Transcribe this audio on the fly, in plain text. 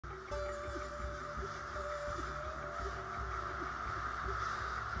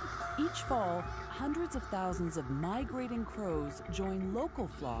Each fall, hundreds of thousands of migrating crows join local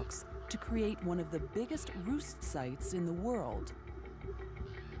flocks to create one of the biggest roost sites in the world.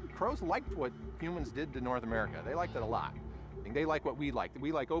 Crows liked what humans did to North America. They liked it a lot. They like what we like.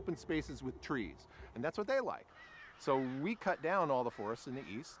 We like open spaces with trees, and that's what they like. So we cut down all the forests in the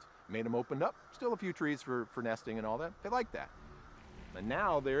east, made them opened up, still a few trees for nesting and all that. They like that. And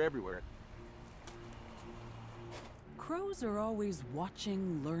now they're everywhere. Crows are always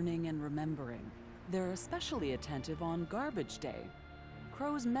watching, learning, and remembering. They're especially attentive on garbage day.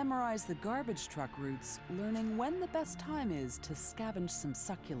 Crows memorize the garbage truck routes, learning when the best time is to scavenge some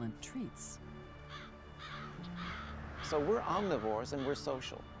succulent treats. So we're omnivores and we're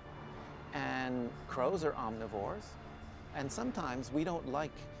social. And crows are omnivores. And sometimes we don't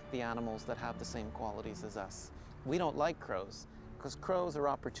like the animals that have the same qualities as us. We don't like crows because crows are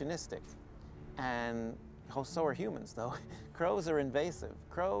opportunistic. And so are humans, though. Crows are invasive.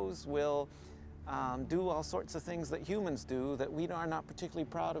 Crows will do all sorts of things that humans do that we are not particularly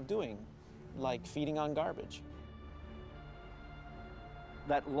proud of doing, like feeding on garbage.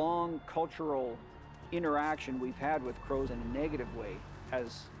 That long cultural interaction we've had with crows in a negative way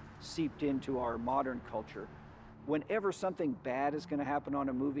has seeped into our modern culture. Whenever something bad is going to happen on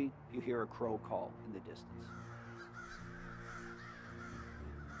a movie, you hear a crow call in the distance.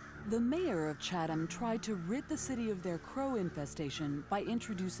 The mayor of Chatham tried to rid the city of their crow infestation by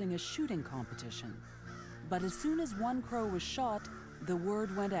introducing a shooting competition. But as soon as one crow was shot, the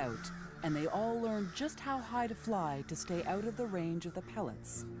word went out, and they all learned just how high to fly to stay out of the range of the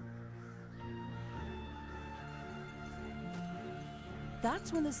pellets.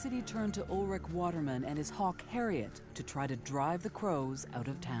 That's when the city turned to Ulrich Waterman and his hawk Harriet to try to drive the crows out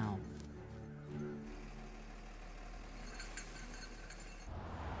of town.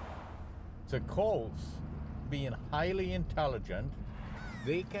 The crows, being highly intelligent,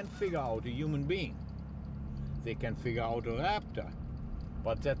 they can figure out a human being. They can figure out a raptor.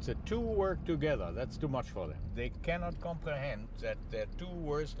 But that the two work together, that's too much for them. They cannot comprehend that their two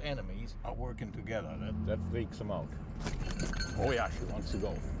worst enemies are working together. That freaks them out. Oh yeah, she wants to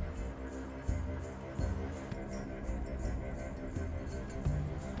go.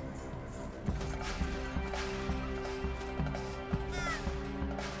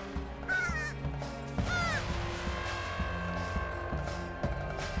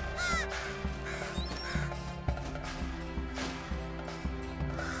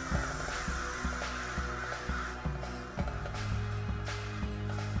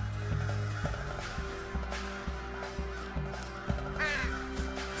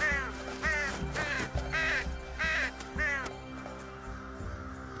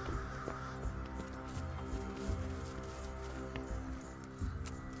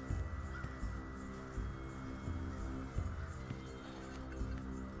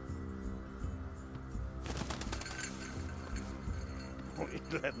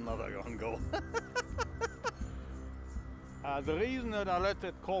 Let another one go. The reason that I let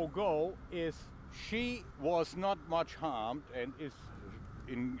that crow go is she was not much harmed and is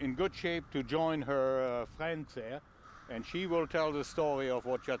in good shape to join her friends there, and she will tell the story of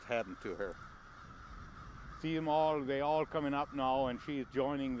what just happened to her. See them all, they're all coming up now, and she is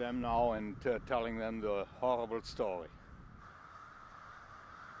joining them now and telling them the horrible story.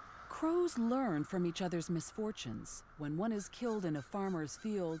 Crows learn from each other's misfortunes. When one is killed in a farmer's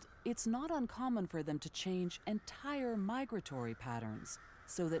field, it's not uncommon for them to change entire migratory patterns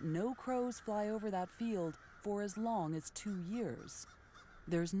so that no crows fly over that field for as long as 2 years.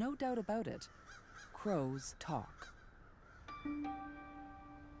 There's no doubt about it. Crows talk.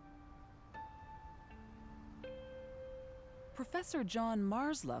 Professor John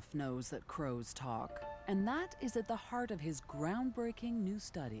Marsluff knows that crows talk, and that is at the heart of his groundbreaking new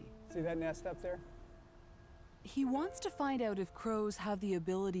study. See that nest up there? He wants to find out if crows have the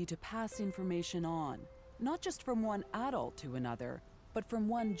ability to pass information on, not just from one adult to another, but from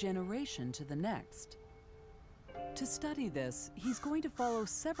one generation to the next. To study this, he's going to follow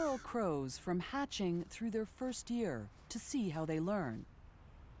several crows from hatching through their first year to see how they learn.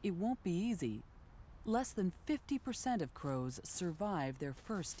 It won't be easy. Less than 50% of crows survive their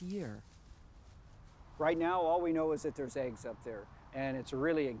first year. Right now, all we know is that there's eggs up there, and it's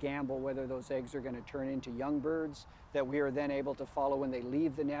really a gamble whether those eggs are going to turn into young birds that we are then able to follow when they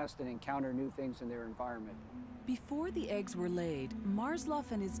leave the nest and encounter new things in their environment. Before the eggs were laid,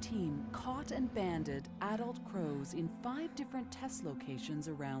 Marsluff and his team caught and banded adult crows in 5 different test locations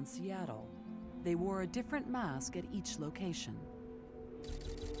around Seattle. They wore a different mask at each location.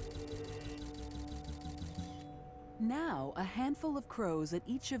 Now, a handful of crows at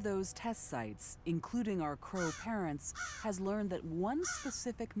each of those test sites, including our crow parents, has learned that one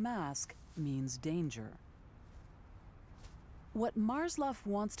specific mask means danger. What Marsluff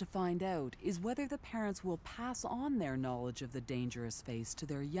wants to find out is whether the parents will pass on their knowledge of the dangerous face to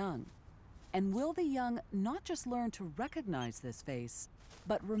their young. And will the young not just learn to recognize this face,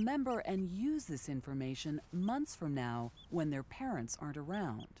 but remember and use this information months from now when their parents aren't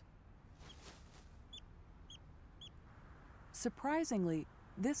around? Surprisingly,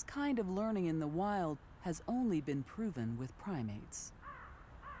 this kind of learning in the wild has only been proven with primates.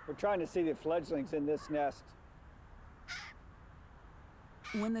 We're trying to see the fledglings in this nest.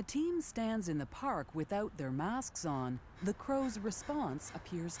 When the team stands in the park without their masks on, the crow's response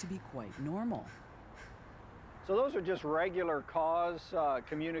appears to be quite normal. So those are just regular caws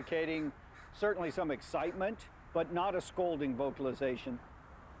communicating certainly some excitement, but not a scolding vocalization.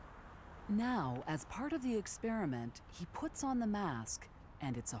 Now, as part of the experiment, he puts on the mask,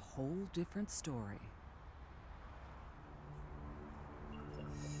 and it's a whole different story.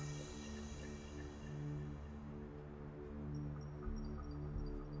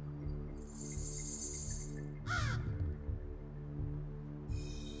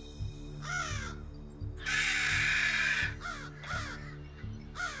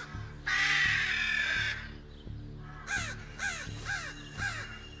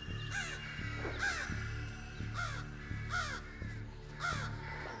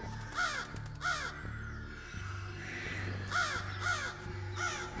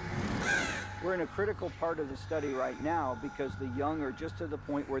 We're in a critical part of the study right now because the young are just to the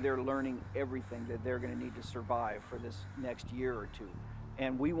point where they're learning everything that they're going to need to survive for this next year or two.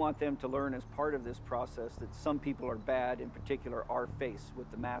 And we want them to learn as part of this process that some people are bad, in particular our face with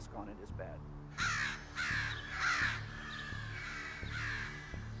the mask on it is bad.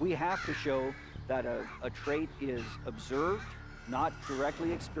 We have to show that a trait is observed, not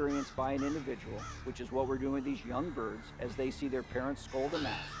directly experienced by an individual, which is what we're doing with these young birds as they see their parents scold a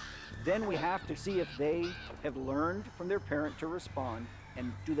mask. Then we have to see if they have learned from their parent to respond,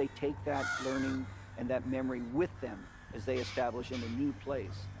 and do they take that learning and that memory with them as they establish in a new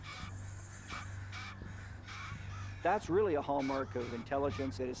place. That's really a hallmark of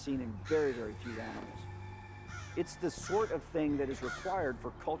intelligence that is seen in very, very few animals. It's the sort of thing that is required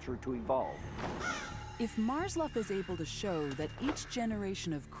for culture to evolve. If Marsluff is able to show that each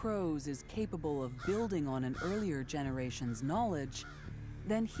generation of crows is capable of building on an earlier generation's knowledge,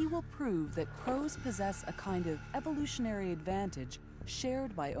 then he will prove that crows possess a kind of evolutionary advantage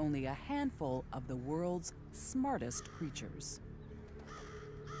shared by only a handful of the world's smartest creatures.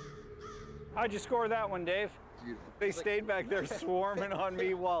 How'd you score that one, Dave? Beautiful. They stayed back there swarming on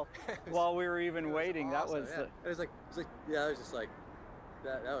me while we were even waiting. Awesome, That was yeah. It was just like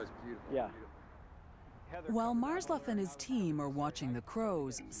that was beautiful. Yeah. Beautiful. While Marsluff and his team are watching the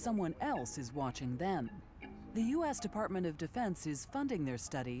crows, someone else is watching them. The U.S. Department of Defense is funding their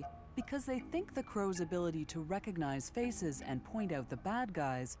study because they think the crow's ability to recognize faces and point out the bad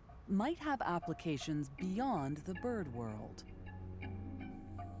guys might have applications beyond the bird world.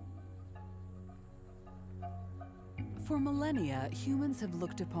 For millennia, humans have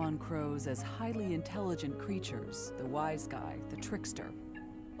looked upon crows as highly intelligent creatures, the wise guy, the trickster.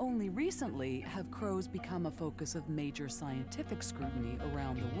 Only recently have crows become a focus of major scientific scrutiny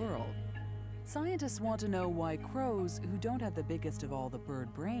around the world. Scientists want to know why crows, who don't have the biggest of all the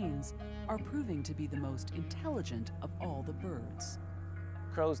bird brains, are proving to be the most intelligent of all the birds.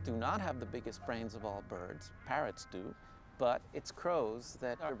 Crows do not have the biggest brains of all birds, parrots do, but it's crows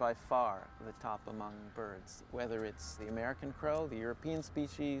that are by far the top among birds. Whether it's the American crow, the European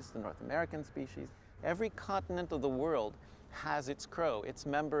species, the North American species, every continent of the world has its crow, its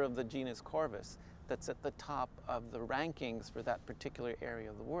member of the genus Corvus, that's at the top of the rankings for that particular area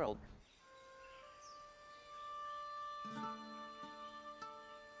of the world.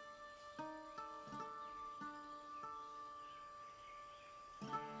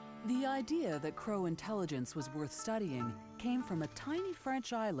 The idea that crow intelligence was worth studying came from a tiny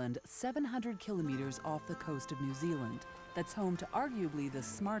French island 700 kilometers off the coast of New Zealand that's home to arguably the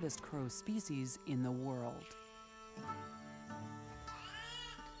smartest crow species in the world.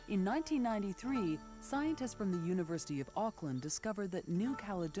 In 1993, scientists from the University of Auckland discovered that New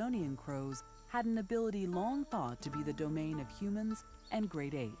Caledonian crows had an ability long thought to be the domain of humans and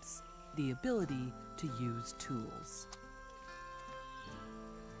great apes, the ability to use tools.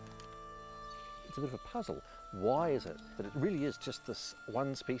 It's a bit of a puzzle. Why is it that it really is just this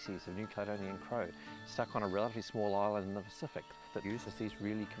one species of New Caledonian crow stuck on a relatively small island in the Pacific that uses these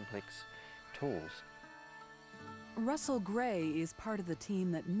really complex tools? Russell Gray is part of the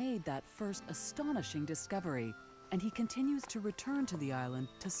team that made that first astonishing discovery, and he continues to return to the island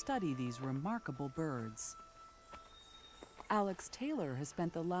to study these remarkable birds. Alex Taylor has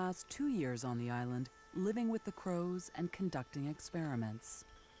spent the last 2 years on the island, living with the crows and conducting experiments.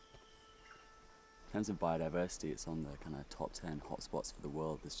 In terms of biodiversity, it's on the kind of top 10 hotspots for the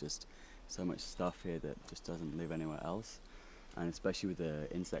world. There's just so much stuff here that just doesn't live anywhere else. And especially with the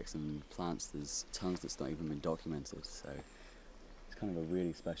insects and plants, there's tons that's not even been documented. So it's kind of a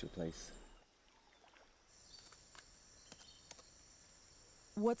really special place.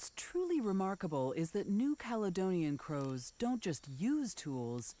 What's truly remarkable is that New Caledonian crows don't just use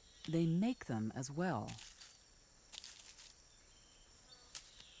tools, they make them as well.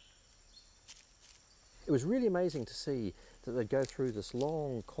 It was really amazing to see that they'd go through this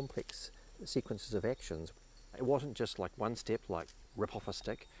long, complex sequences of actions. It wasn't just like one step, like rip off a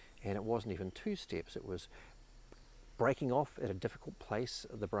stick, and it wasn't even 2 steps. It was breaking off at a difficult place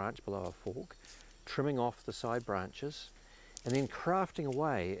the branch below a fork, trimming off the side branches, and then crafting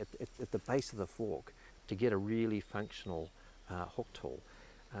away at the base of the fork to get a really functional hook tool.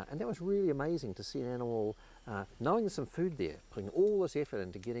 And that was really amazing to see an animal, knowing there's some food there, putting all this effort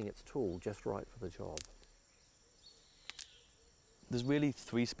into getting its tool just right for the job. There's really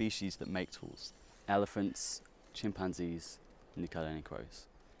 3 species that make tools: elephants, chimpanzees, and New Caledonian crows.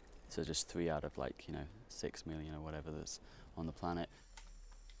 So just 3 out of 6 million or whatever that's on the planet.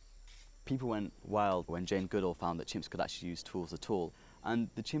 People went wild when Jane Goodall found that chimps could actually use tools at all. And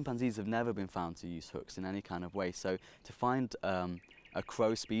the chimpanzees have never been found to use hooks in any kind of way. So to find a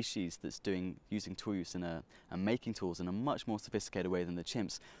crow species that's using tool use and making tools in a much more sophisticated way than the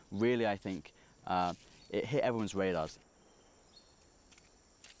chimps, really, I think, it hit everyone's radars.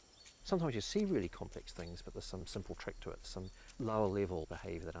 Sometimes you see really complex things, but there's some simple trick to it, some lower level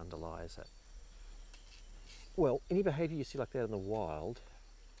behaviour that underlies it. Well, any behaviour you see like that in the wild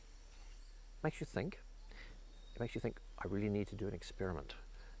makes you think. It makes you think, I really need to do an experiment.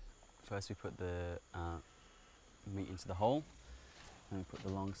 First we put the meat into the hole, and we put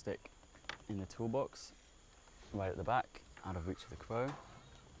the long stick in the toolbox, right at the back, out of reach of the crow.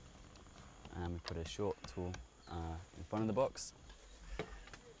 And we put a short tool in front of the box.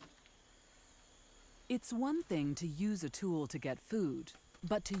 It's one thing to use a tool to get food,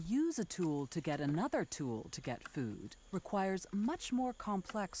 but to use a tool to get another tool to get food requires much more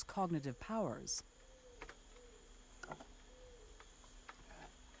complex cognitive powers.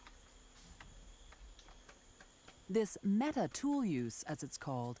 This meta-tool use, as it's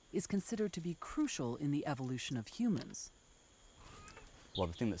called, is considered to be crucial in the evolution of humans. Well,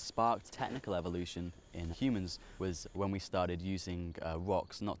 the thing that sparked technical evolution in humans was when we started using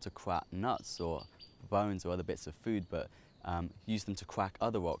rocks not to crack nuts or bones or other bits of food, but use them to crack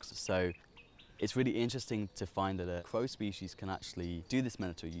other rocks. So it's really interesting to find that a crow species can actually do this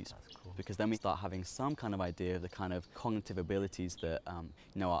meta-tool use. That's cool. Because then we start having some kind of idea of the kind of cognitive abilities that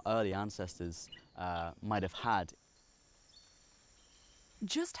our early ancestors might have had.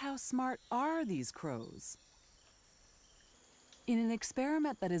 Just how smart are these crows? In an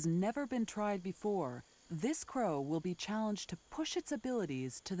experiment that has never been tried before, this crow will be challenged to push its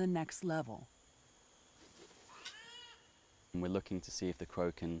abilities to the next level. And we're looking to see if the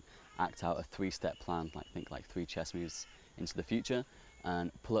crow can act out a 3-step plan, like 3 chess moves into the future,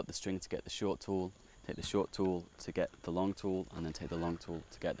 and pull up the string to get the short tool, take the short tool to get the long tool, and then take the long tool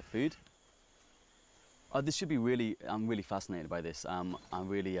to get the food. This should be I'm really fascinated by this. I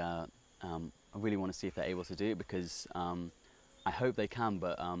really want to see if they're able to do it, because I hope they can,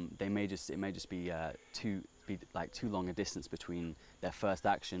 but it may just be too long a distance between their first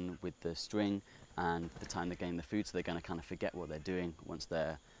action with the string and the time they gain the food, so they're going to kind of forget what they're doing once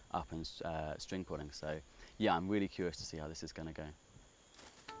they're up and string pulling. So yeah, I'm really curious to see how this is going to go.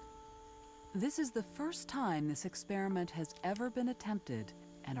 This is the first time this experiment has ever been attempted,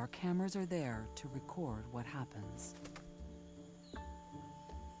 and our cameras are there to record what happens.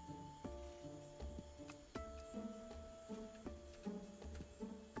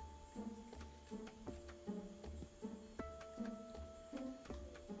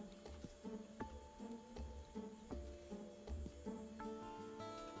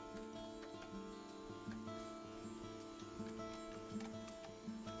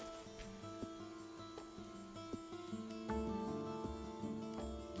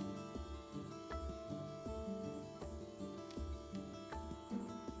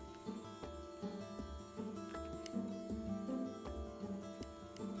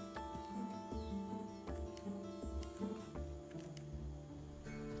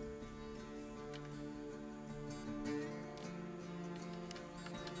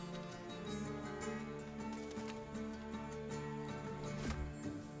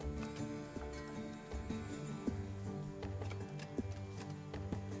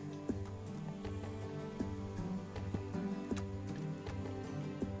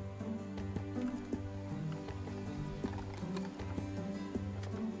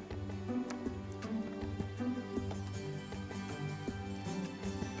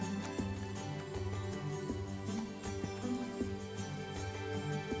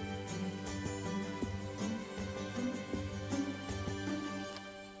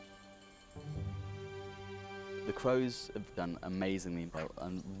 crows have done amazingly well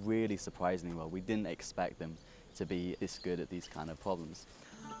and really surprisingly well. We didn't expect them to be this good at these kind of problems.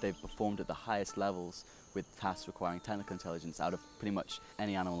 They've performed at the highest levels with tasks requiring technical intelligence out of pretty much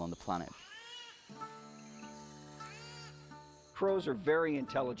any animal on the planet. Crows are very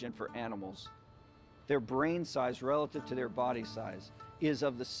intelligent for animals. Their brain size relative to their body size is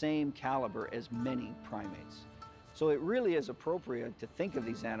of the same caliber as many primates. So it really is appropriate to think of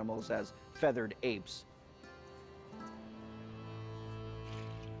these animals as feathered apes.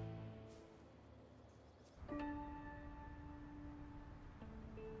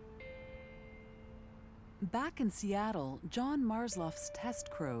 Back in Seattle, John Marslough's test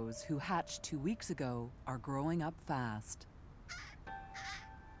crows, who hatched 2 weeks ago, are growing up fast.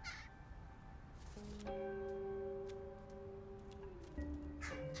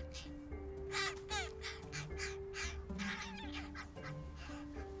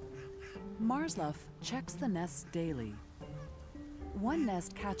 Marslough checks the nests daily. One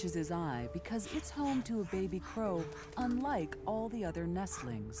nest catches his eye because it's home to a baby crow unlike all the other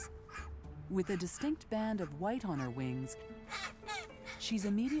nestlings. With a distinct band of white on her wings, she's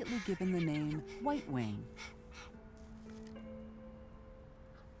immediately given the name Whitewing.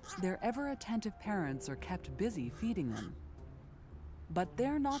 Their ever-attentive parents are kept busy feeding them. But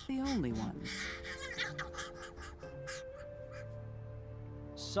they're not the only ones.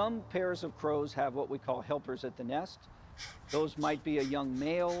 Some pairs of crows have what we call helpers at the nest. Those might be a young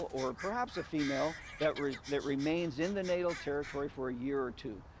male or perhaps a female that remains in the natal territory for a year or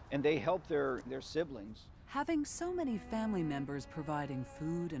two, and they help their siblings. Having so many family members providing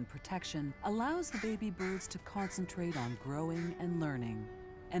food and protection allows the baby birds to concentrate on growing and learning.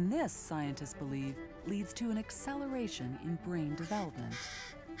 And this, scientists believe, leads to an acceleration in brain development.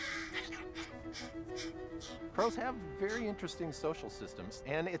 Crows have very interesting social systems,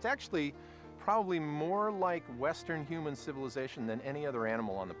 and it's actually probably more like Western human civilization than any other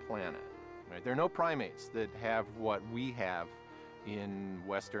animal on the planet. Right? There are no primates that have what we have in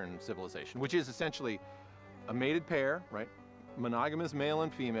Western civilization, which is essentially a mated pair, right? Monogamous male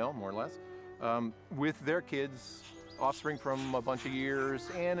and female, more or less, with their kids, offspring from a bunch of years,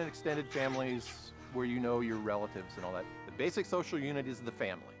 and in extended families where you know your relatives and all that. The basic social unit is the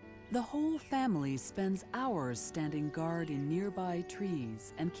family. The whole family spends hours standing guard in nearby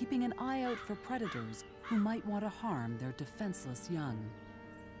trees and keeping an eye out for predators who might want to harm their defenseless young.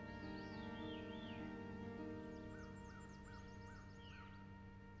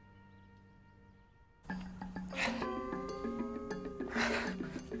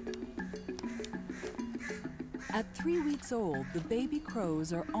 At 3 weeks old, the baby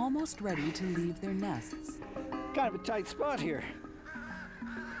crows are almost ready to leave their nests. Kind of a tight spot here.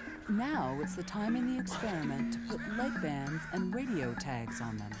 Now it's the time in the experiment to put leg bands and radio tags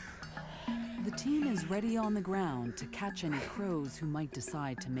on them. The team is ready on the ground to catch any crows who might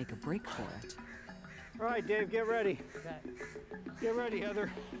decide to make a break for it. All right, Dave, get ready. Okay. Get ready,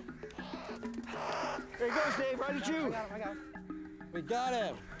 Heather. There he goes, Dave, right at you. I got him. We got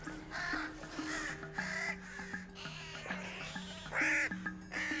him.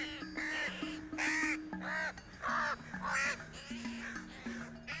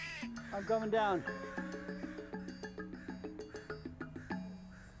 I'm coming down.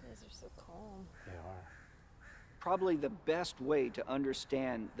 These are so calm. They are. Probably the best way to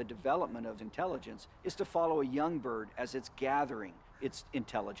understand the development of intelligence is to follow a young bird as it's gathering its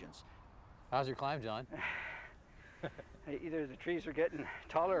intelligence. How's your climb, John? Either the trees are getting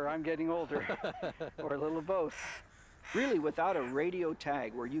taller or I'm getting older, or a little of both. Really, without a radio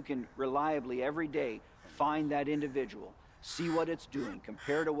tag where you can reliably every day find that individual, see what it's doing,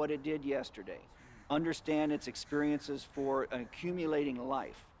 compare to what it did yesterday, understand its experiences for an accumulating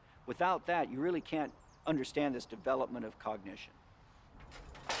life. Without that, you really can't understand this development of cognition.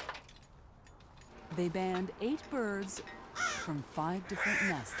 They band 8 birds from 5 different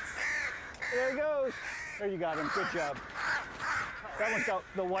nests. There he goes. There you got him. Good job. That one's got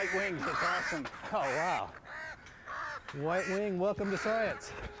the white wings. It's awesome. Oh, wow. White wing, welcome to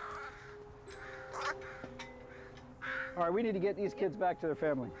science. All right, we need to get these kids back to their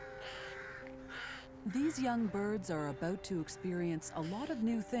family. These young birds are about to experience a lot of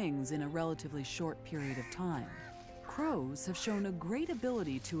new things in a relatively short period of time. Crows have shown a great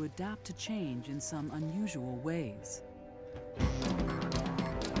ability to adapt to change in some unusual ways.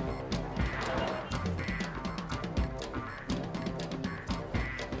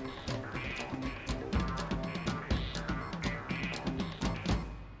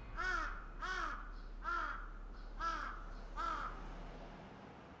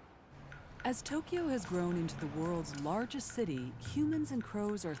 As Tokyo has grown into the world's largest city, humans and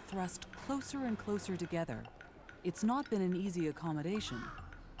crows are thrust closer and closer together. it's not been an easy accommodation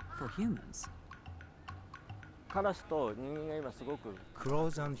for humans.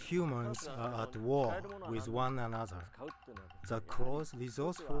 Crows and humans are at war with one another. The crows'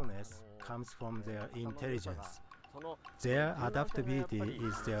 resourcefulness comes from their intelligence. Their adaptability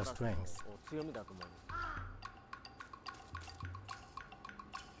is their strength.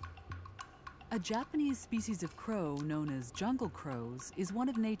 A Japanese species of crow known as jungle crows is one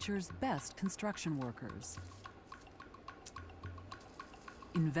of nature's best construction workers.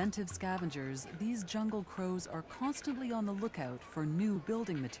 Inventive scavengers, these jungle crows are constantly on the lookout for new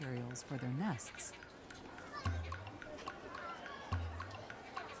building materials for their nests.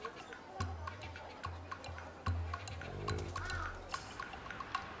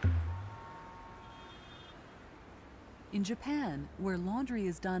 In Japan, where laundry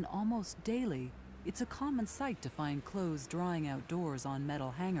is done almost daily, it's a common sight to find clothes drying outdoors on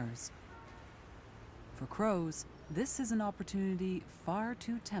metal hangers. For crows, this is an opportunity far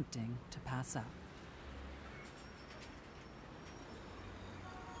too tempting to pass up.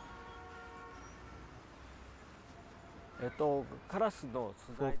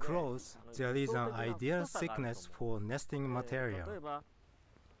 For crows, there is an ideal thickness for nesting material.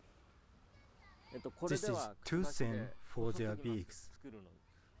 This is too thin for their beaks.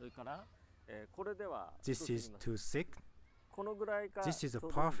 This is too thick. This is a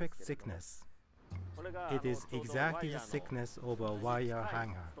perfect thickness. It is exactly the thickness of a wire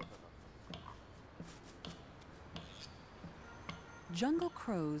hanger. Jungle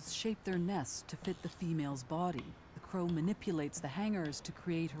crows shape their nests to fit the female's body. The crow manipulates the hangers to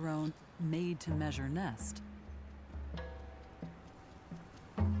create her own made-to-measure nest.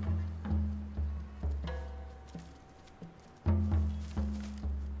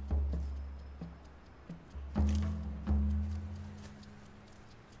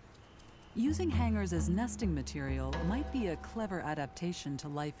 Using hangers as nesting material might be a clever adaptation to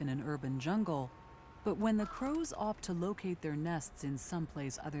life in an urban jungle, but when the crows opt to locate their nests in some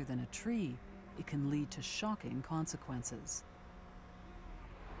place other than a tree, it can lead to shocking consequences.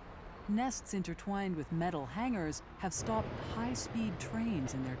 Nests intertwined with metal hangers have stopped high-speed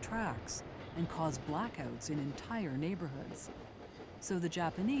trains in their tracks and caused blackouts in entire neighborhoods. So the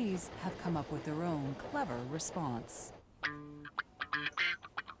Japanese have come up with their own clever response.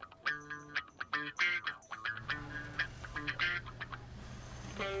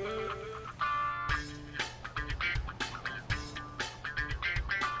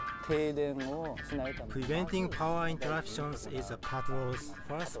 Preventing power interruptions is a patrol's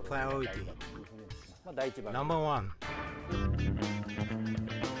first priority. Number 1.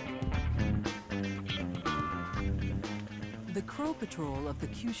 The Crow Patrol of the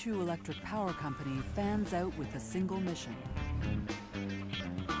Kyushu Electric Power Company fans out with a single mission: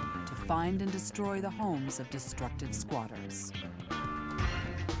 to find and destroy the homes of destructive squatters.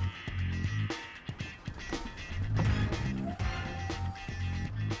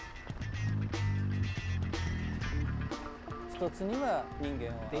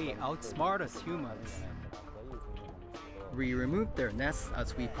 They outsmart us humans. We remove their nests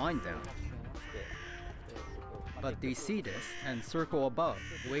as we find them. But they see this and circle above,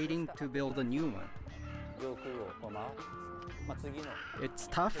 waiting to build a new one. It's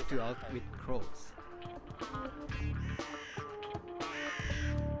tough to outwit crows.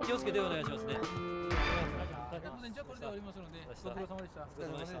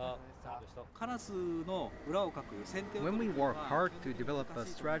 When we work hard to develop a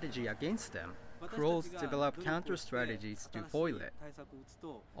strategy against them, crows develop counter-strategies to foil it.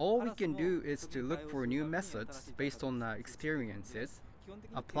 All we can do is to look for new methods based on our experiences,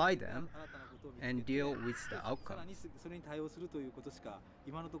 apply them, and deal with the outcomes.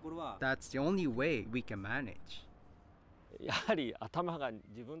 That's the only way we can manage.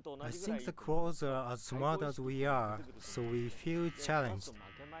 I think the crows are as smart as we are, so we feel challenged.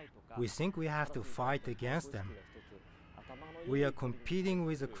 We think we have to fight against them. We are competing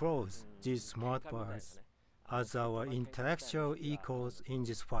with the crows, these smart birds, as our intellectual equals in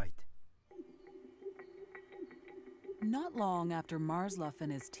this fight. Not long after Marsluff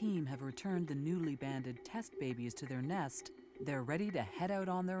and his team have returned the newly banded test babies to their nest, they're ready to head out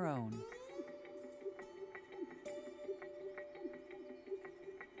on their own.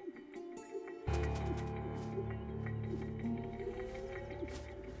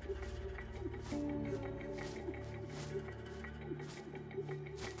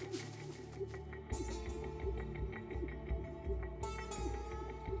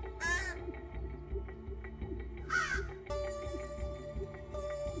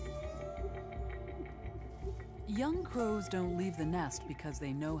 Young crows don't leave the nest because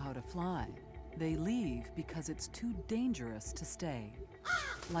they know how to fly. They leave because it's too dangerous to stay.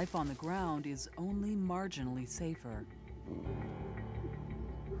 Life on the ground is only marginally safer.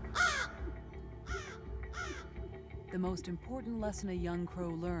 The most important lesson a young crow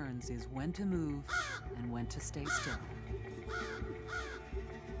learns is when to move and when to stay still.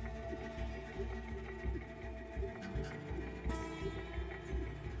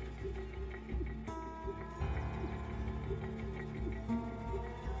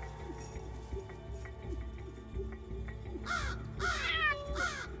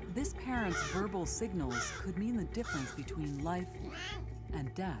 This parent's verbal signals could mean the difference between life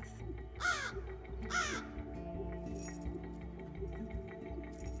and death.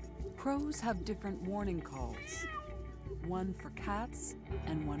 Crows have different warning calls, one for cats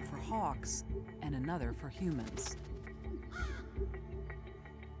and one for hawks and another for humans.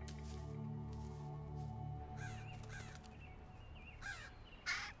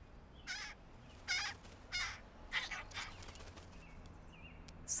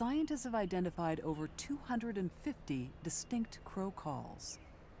 Scientists have identified over 250 distinct crow calls.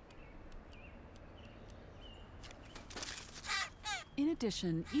 In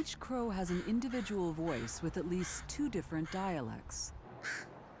addition, each crow has an individual voice with at least 2 different dialects.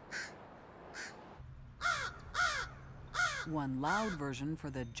 One loud version for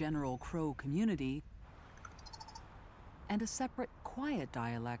the general crow community, and a separate quiet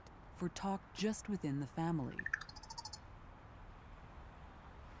dialect for talk just within the family.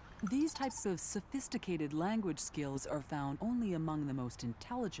 These types of sophisticated language skills are found only among the most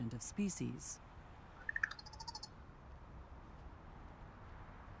intelligent of species.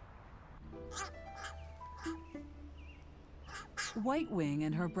 White-wing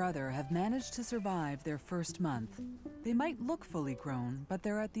and her brother have managed to survive their first month. They might look fully grown, but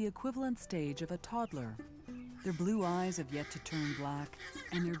they're at the equivalent stage of a toddler. Their blue eyes have yet to turn black,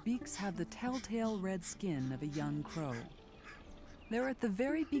 and their beaks have the telltale red skin of a young crow. They're at the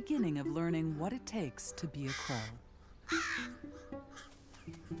very beginning of learning what it takes to be a crow.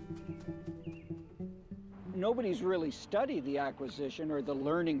 Nobody's really studied the acquisition or the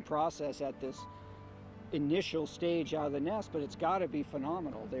learning process at this initial stage out of the nest, but it's got to be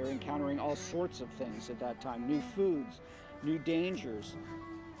phenomenal. They're encountering all sorts of things at that time, new foods, new dangers.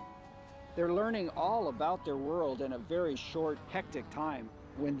 They're learning all about their world in a very short, hectic time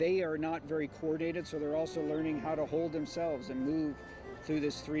when they are not very coordinated, so they're also learning how to hold themselves and move through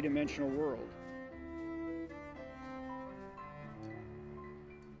this three-dimensional world.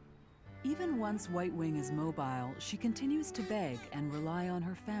 Even once White-wing is mobile, she continues to beg and rely on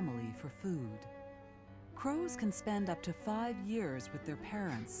her family for food. Crows can spend up to 5 years with their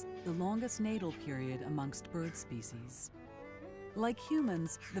parents, the longest natal period amongst bird species. Like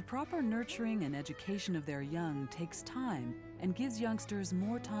humans, the proper nurturing and education of their young takes time and gives youngsters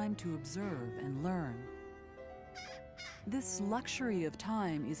more time to observe and learn. This luxury of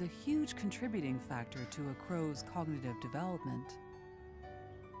time is a huge contributing factor to a crow's cognitive development.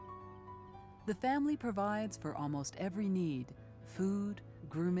 The family provides for almost every need: food,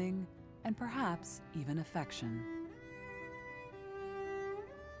 grooming, and perhaps even affection.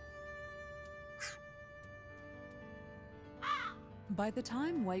 By the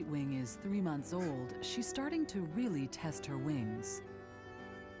time White-wing is 3 months old, she's starting to really test her wings.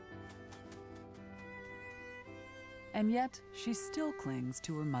 And yet, she still clings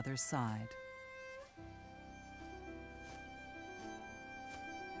to her mother's side.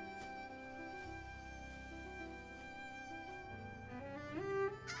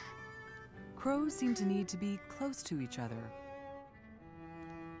 Crows seem to need to be close to each other,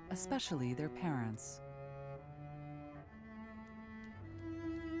 especially their parents.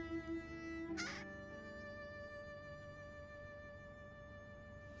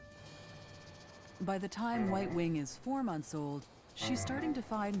 By the time White-wing is 4 months old, she's starting to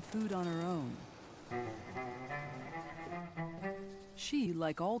find food on her own. She,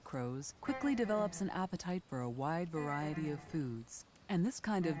 like all crows, quickly develops an appetite for a wide variety of foods. And this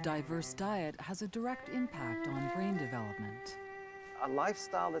kind of diverse diet has a direct impact on brain development. A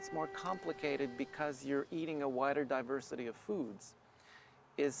lifestyle that's more complicated because you're eating a wider diversity of foods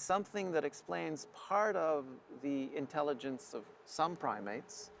is something that explains part of the intelligence of some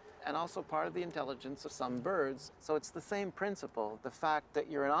primates and also part of the intelligence of some birds. So it's the same principle, the fact that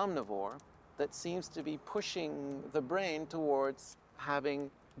you're an omnivore, that seems to be pushing the brain towards having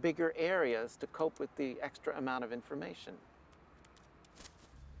bigger areas to cope with the extra amount of information.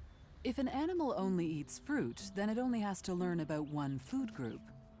 If an animal only eats fruit, then it only has to learn about one food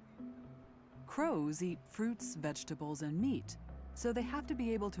group. Crows eat fruits, vegetables, and meat, so they have to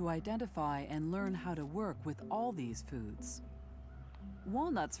be able to identify and learn how to work with all these foods.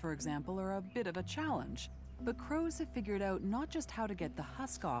 Walnuts, for example, are a bit of a challenge, but crows have figured out not just how to get the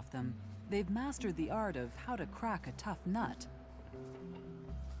husk off them, they've mastered the art of how to crack a tough nut.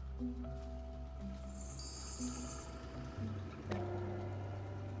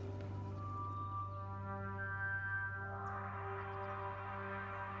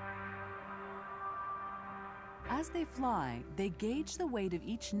 As they fly, they gauge the weight of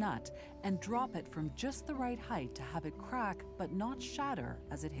each nut and drop it from just the right height to have it crack but not shatter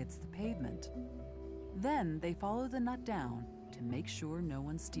as it hits the pavement. Then they follow the nut down to make sure no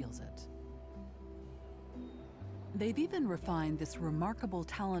one steals it. They've even refined this remarkable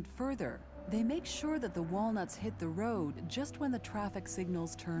talent further. They make sure that the walnuts hit the road just when the traffic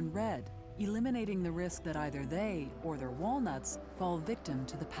signals turn red, eliminating the risk that either they or their walnuts fall victim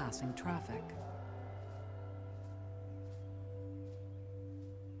to the passing traffic.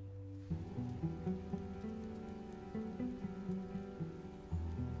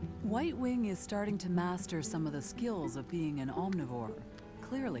 White-wing is starting to master some of the skills of being an omnivore.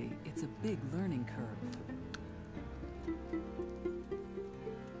 Clearly, it's a big learning curve.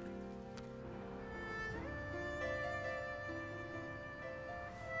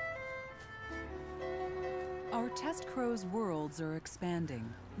 Our test crow's worlds are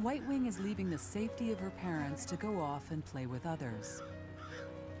expanding. White-wing is leaving the safety of her parents to go off and play with others.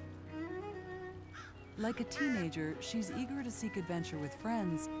 Like a teenager, she's eager to seek adventure with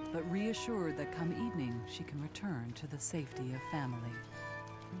friends, but reassured that come evening, she can return to the safety of family.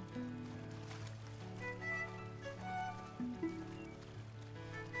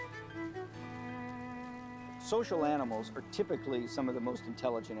 Social animals are typically some of the most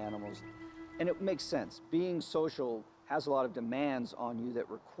intelligent animals, and it makes sense. Being social has a lot of demands on you that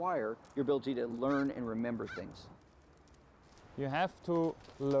require your ability to learn and remember things. You have to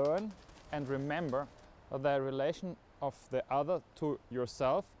learn and remember the relation of the other to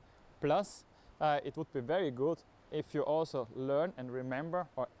yourself, plus it would be very good if you also learn and remember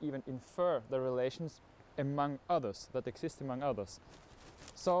or even infer the relations among others, that exist among others.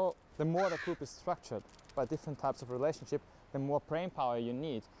 So the more the group is structured by different types of relationship, the more brain power you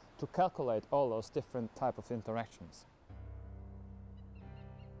need to calculate all those different types of interactions.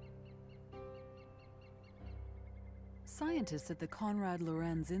 Scientists at the Konrad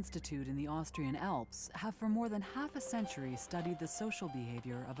Lorenz Institute in the Austrian Alps have for more than half a century studied the social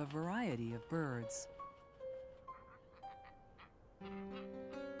behavior of a variety of birds.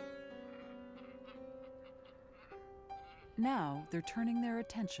 Now they're turning their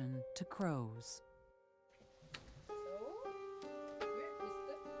attention to crows.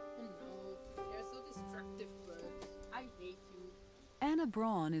 Anna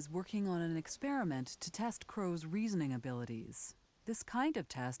Braun is working on an experiment to test crows' reasoning abilities. This kind of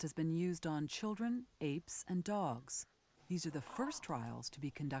test has been used on children, apes, and dogs. These are the first trials to be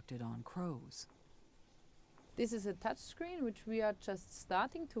conducted on crows. This is a touch screen which we are just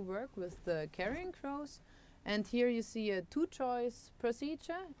starting to work with the carrion crows. And here you see a two-choice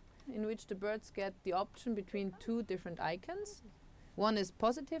procedure in which the birds get the option between two different icons. One is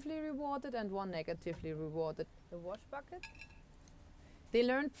positively rewarded and one negatively rewarded. The wash bucket. They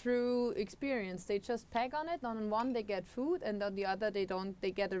learn through experience. They just peg on it. On one they get food and on the other they don't.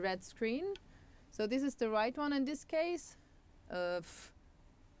 They get a red screen. So this is the right one in this case.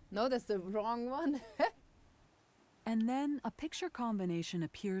 No, that's the wrong one. And then a picture combination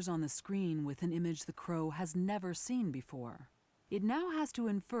appears on the screen with an image the crow has never seen before. It now has to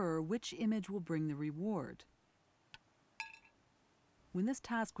infer which image will bring the reward. When this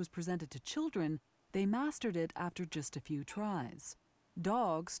task was presented to children, they mastered it after just a few tries.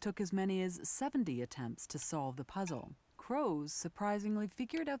 Dogs took as many as 70 attempts to solve the puzzle. Crows surprisingly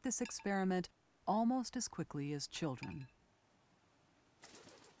figured out this experiment almost as quickly as children.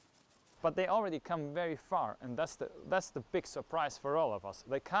 But they already come very far, and that's the big surprise for all of us.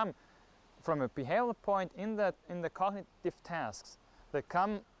 They come from a behavioral point in the cognitive tasks. They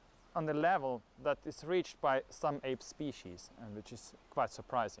come on the level that is reached by some ape species, and which is quite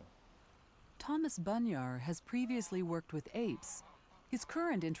surprising. Thomas Bunyar has previously worked with apes. His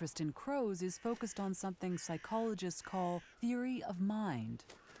current interest in crows is focused on something psychologists call theory of mind,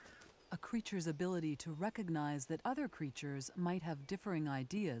 a creature's ability to recognize that other creatures might have differing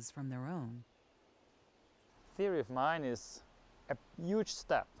ideas from their own. Theory of mind is a huge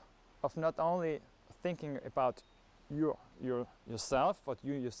step of not only thinking about yourself, what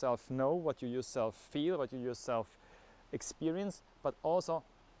you yourself know, what you yourself feel, what you yourself experience, but also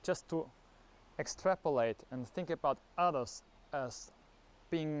just to extrapolate and think about others as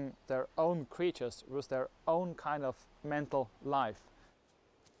being their own creatures with their own kind of mental life.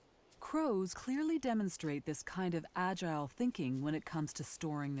 Crows clearly demonstrate this kind of agile thinking when it comes to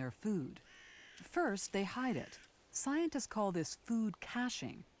storing their food. First, they hide it. Scientists call this food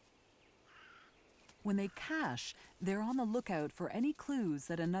caching. When they cache, they're on the lookout for any clues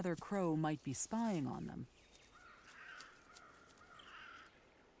that another crow might be spying on them.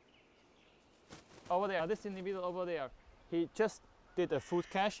 Over there, this individual over there, he just did a food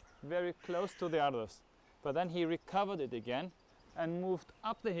cache very close to the others. But then he recovered it again and moved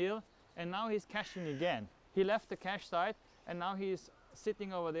up the hill, and now he's caching again. He left the cache site and now he's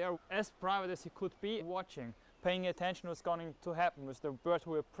sitting over there as private as he could be, watching, paying attention to what's going to happen with the bird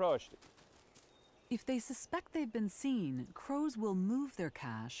who approached. If they suspect they've been seen, crows will move their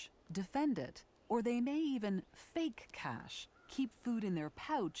cache, defend it, or they may even fake cache, keep food in their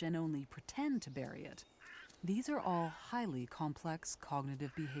pouch and only pretend to bury it. These are all highly complex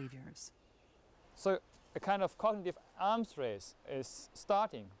cognitive behaviors. So a kind of cognitive arms race is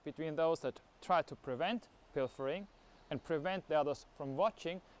starting between those that try to prevent pilfering and prevent the others from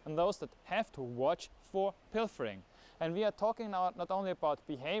watching, and those that have to watch for pilfering. And we are talking now not only about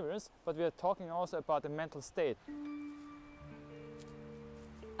behaviors, but we are talking also about the mental state.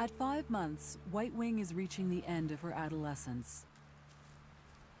 At 5 months, White-wing is reaching the end of her adolescence.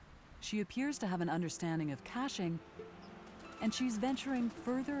 She appears to have an understanding of caching, and she's venturing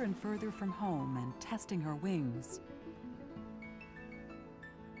further and further from home and testing her wings.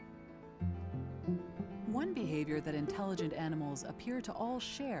 One behavior that intelligent animals appear to all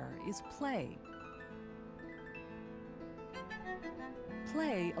share is play.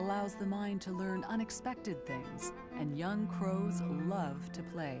 Play allows the mind to learn unexpected things, and young crows love to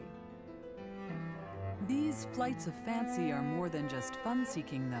play. These flights of fancy are more than just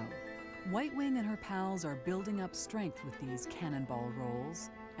fun-seeking, though. White-wing and her pals are building up strength with these cannonball rolls,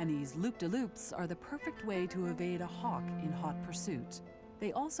 and these loop-de-loops are the perfect way to evade a hawk in hot pursuit.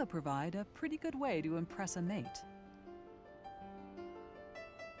 They also provide a pretty good way to impress a mate.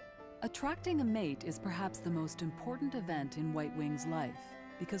 Attracting a mate is perhaps the most important event in White-wing's life,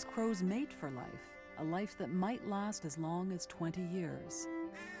 because crows mate for life, a life that might last as long as 20 years.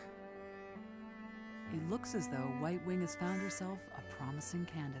 It looks as though White-wing has found herself a promising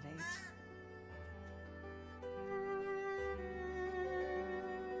candidate.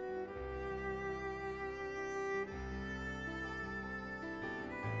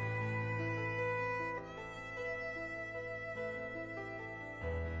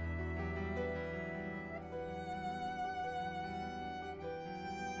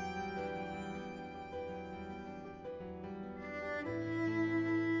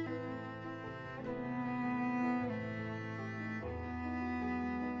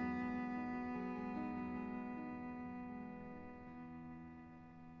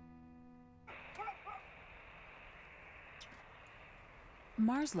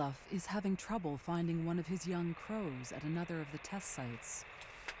 Marsluff is having trouble finding one of his young crows at another of the test sites.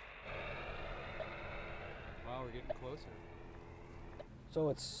 Wow, we're getting closer. So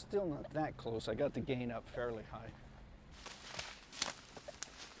it's still not that close. I got the gain up fairly high.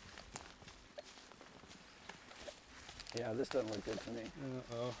 Yeah, this doesn't look good to me.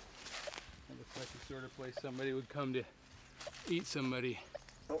 Uh-oh. That looks like the sort of place somebody would come to eat somebody.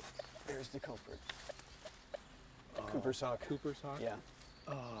 Oh, there's the culprit. Cooper's hawk. Cooper's hawk? Yeah.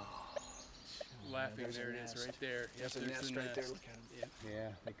 Oh. Laughing, there it is, right there. There's a nest right there, look at him. Yep. Yeah,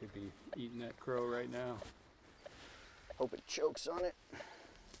 they could be eating that crow right now. Hope it chokes on it.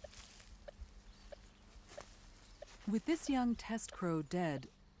 With this young test crow dead,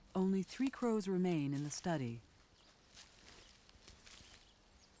 only 3 crows remain in the study.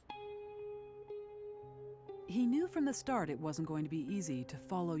 He knew from the start it wasn't going to be easy to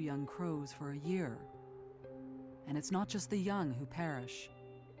follow young crows for a year. And it's not just the young who perish.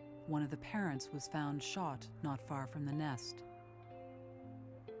 One of the parents was found shot not far from the nest.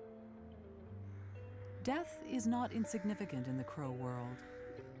 Death is not insignificant in the crow world.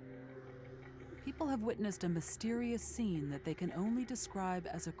 People have witnessed a mysterious scene that they can only describe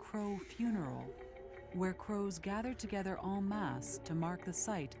as a crow funeral, where crows gather together en masse to mark the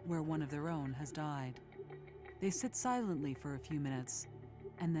site where one of their own has died. They sit silently for a few minutes,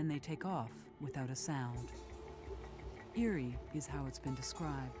 and then they take off without a sound. Eerie is how it's been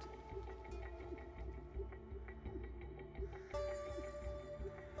described.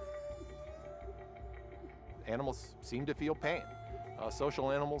 Animals seem to feel pain.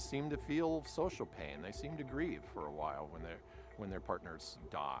 Social animals seem to feel social pain. They seem to grieve for a while when their partners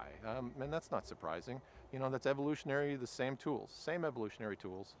die. And that's not surprising. You know, that's evolutionary, the same tools, same evolutionary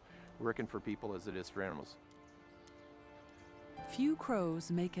tools working for people as it is for animals. Few crows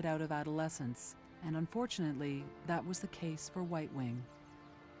make it out of adolescence, and unfortunately, that was the case for White-wing.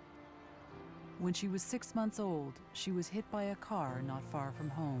 When she was 6 months old, she was hit by a car not far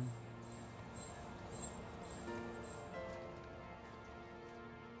from home.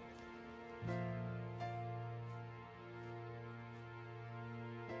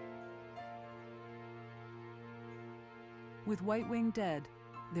 With White-winged dead,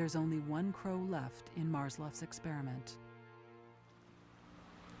 there's only one crow left in Marsluff's experiment.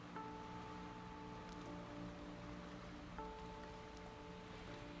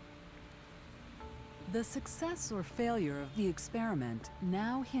 The success or failure of the experiment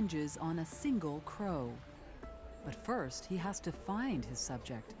now hinges on a single crow. But first, he has to find his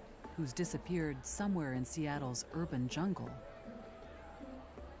subject, who's disappeared somewhere in Seattle's urban jungle.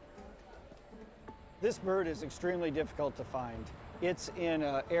 This bird is extremely difficult to find. It's in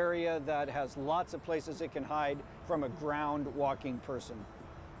an area that has lots of places it can hide from a ground walking person.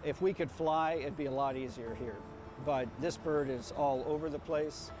 If we could fly, it'd be a lot easier here. But this bird is all over the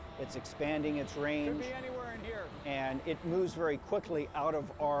place. It's expanding its range. Could be anywhere in here. And it moves very quickly out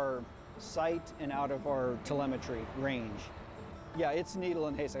of our sight and out of our telemetry range. Yeah, it's needle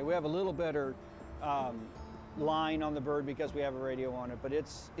and haystack. We have a little better line on the bird because we have a radio on it, but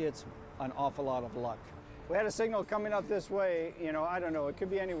it's an awful lot of luck. We had a signal coming up this way, you know, I don't know, it could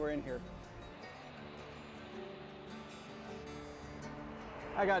be anywhere in here.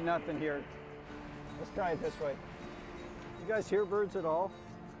 I got nothing here. Let's try it this way. You guys hear birds at all?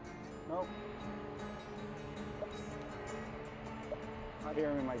 Nope. I hear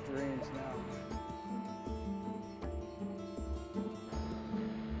them in my dreams now.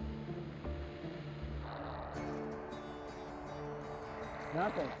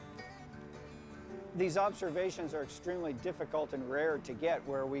 Nothing. These observations are extremely difficult and rare to get,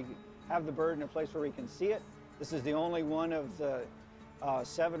 where we have the bird in a place where we can see it. This is the only one of the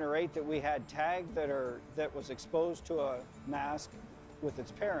 7 or 8 that we had tagged that was exposed to a mask with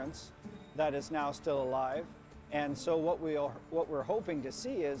its parents that is now still alive. And so what we're hoping to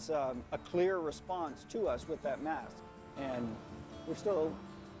see is a clear response to us with that mask. And we're still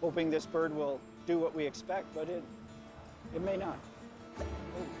hoping this bird will do what we expect, but it may not. Ooh.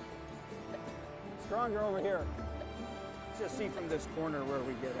 Stronger over here. Let's just see from this corner where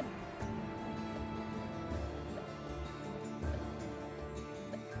we get him.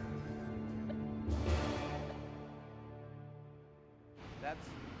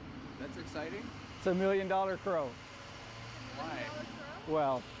 That's exciting. It's $1 million crow. Why?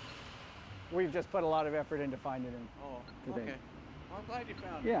 Well, we've just put a lot of effort into finding him. Oh, okay. Well, I'm glad you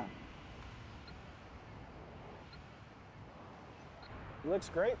found him. Yeah. Looks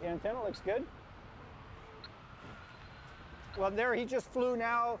great. The antenna looks good. Well, there, he just flew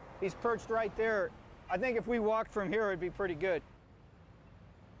now. He's perched right there. I think if we walked from here, it'd be pretty good.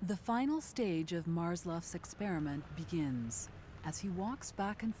 The final stage of Marsluff's experiment begins. As he walks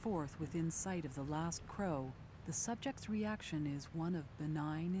back and forth within sight of the last crow, the subject's reaction is one of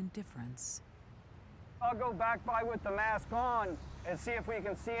benign indifference. I'll go back by with the mask on and see if we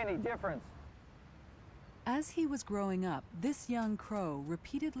can see any difference. As he was growing up, this young crow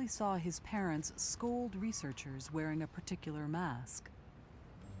repeatedly saw his parents scold researchers wearing a particular mask.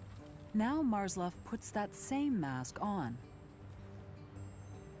 Now Marsluff puts that same mask on.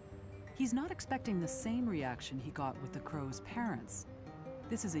 He's not expecting the same reaction he got with the crow's parents.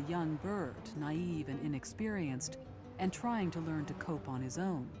 This is a young bird, naive and inexperienced, and trying to learn to cope on his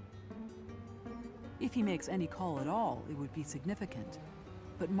own. If he makes any call at all, it would be significant.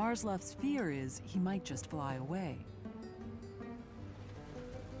 But Marsluff's fear is he might just fly away.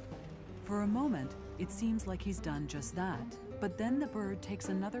 For a moment, it seems like he's done just that. But then the bird takes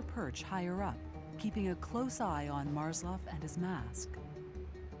another perch higher up, keeping a close eye on Marsluff and his mask.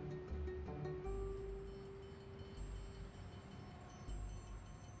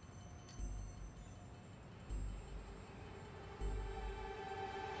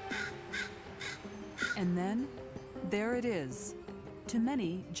 And then, there it is. To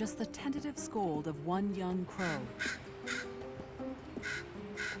many, just the tentative scold of one young crow.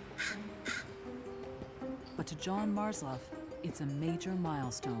 But to John Marsluff, it's a major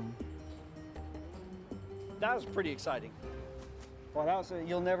milestone. That was pretty exciting. Well,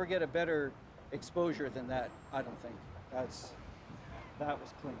 you'll never get a better exposure than that, I don't think. That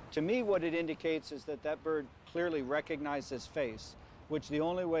was clean. To me, what it indicates is that that bird clearly recognized his face, which the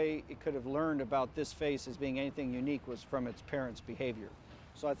only way it could have learned about this face as being anything unique was from its parents' behavior.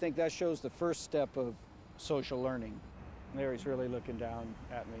 So I think that shows the first step of social learning. There he's really looking down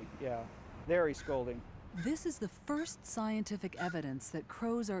at me, yeah. There he's scolding. This is the first scientific evidence that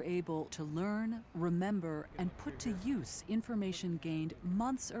crows are able to learn, remember, and put to use information gained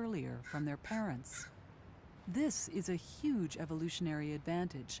months earlier from their parents. This is a huge evolutionary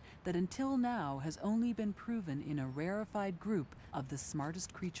advantage that until now has only been proven in a rarefied group of the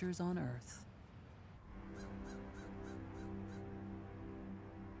smartest creatures on Earth.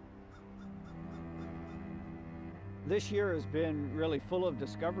 This year has been really full of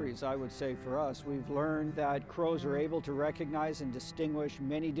discoveries, I would say, for us. We've learned that crows are able to recognize and distinguish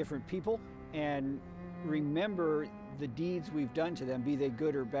many different people and remember the deeds we've done to them, be they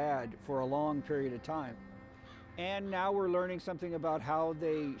good or bad, for a long period of time. And now we're learning something about how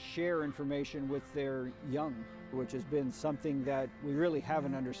they share information with their young, which has been something that we really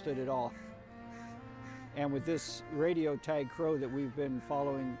haven't understood at all. And with this radio tag crow that we've been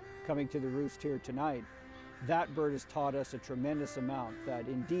following coming to the roost here tonight, that bird has taught us a tremendous amount, that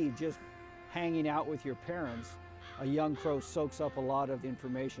indeed just hanging out with your parents, a young crow soaks up a lot of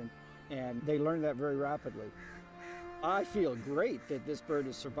information, and they learn that very rapidly. I feel great that this bird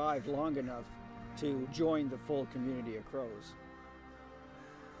has survived long enough to join the full community of crows.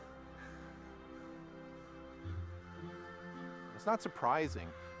 It's not surprising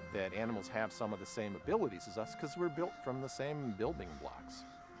that animals have some of the same abilities as us because we're built from the same building blocks.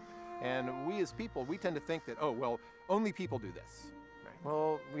 And we as people, we tend to think that, oh, well, only people do this. Right?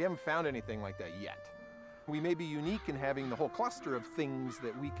 Well, we haven't found anything like that yet. We may be unique in having the whole cluster of things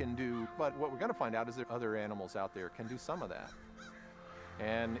that we can do, but what we're going to find out is that other animals out there can do some of that.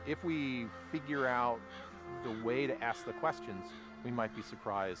 And if we figure out the way to ask the questions, we might be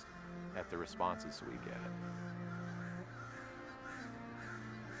surprised at the responses we get.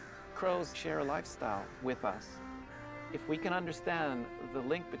 Crows share a lifestyle with us. If we can understand the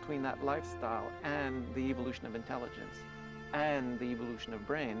link between that lifestyle and the evolution of intelligence and the evolution of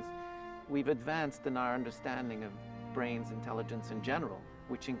brains, we've advanced in our understanding of brains, intelligence in general,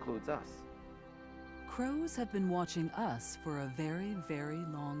 which includes us. Crows have been watching us for a very, very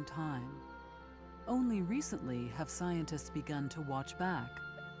long time. Only recently have scientists begun to watch back.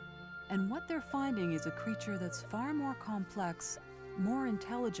 And what they're finding is a creature that's far more complex, more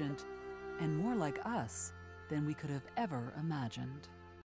intelligent, and more like us than we could have ever imagined.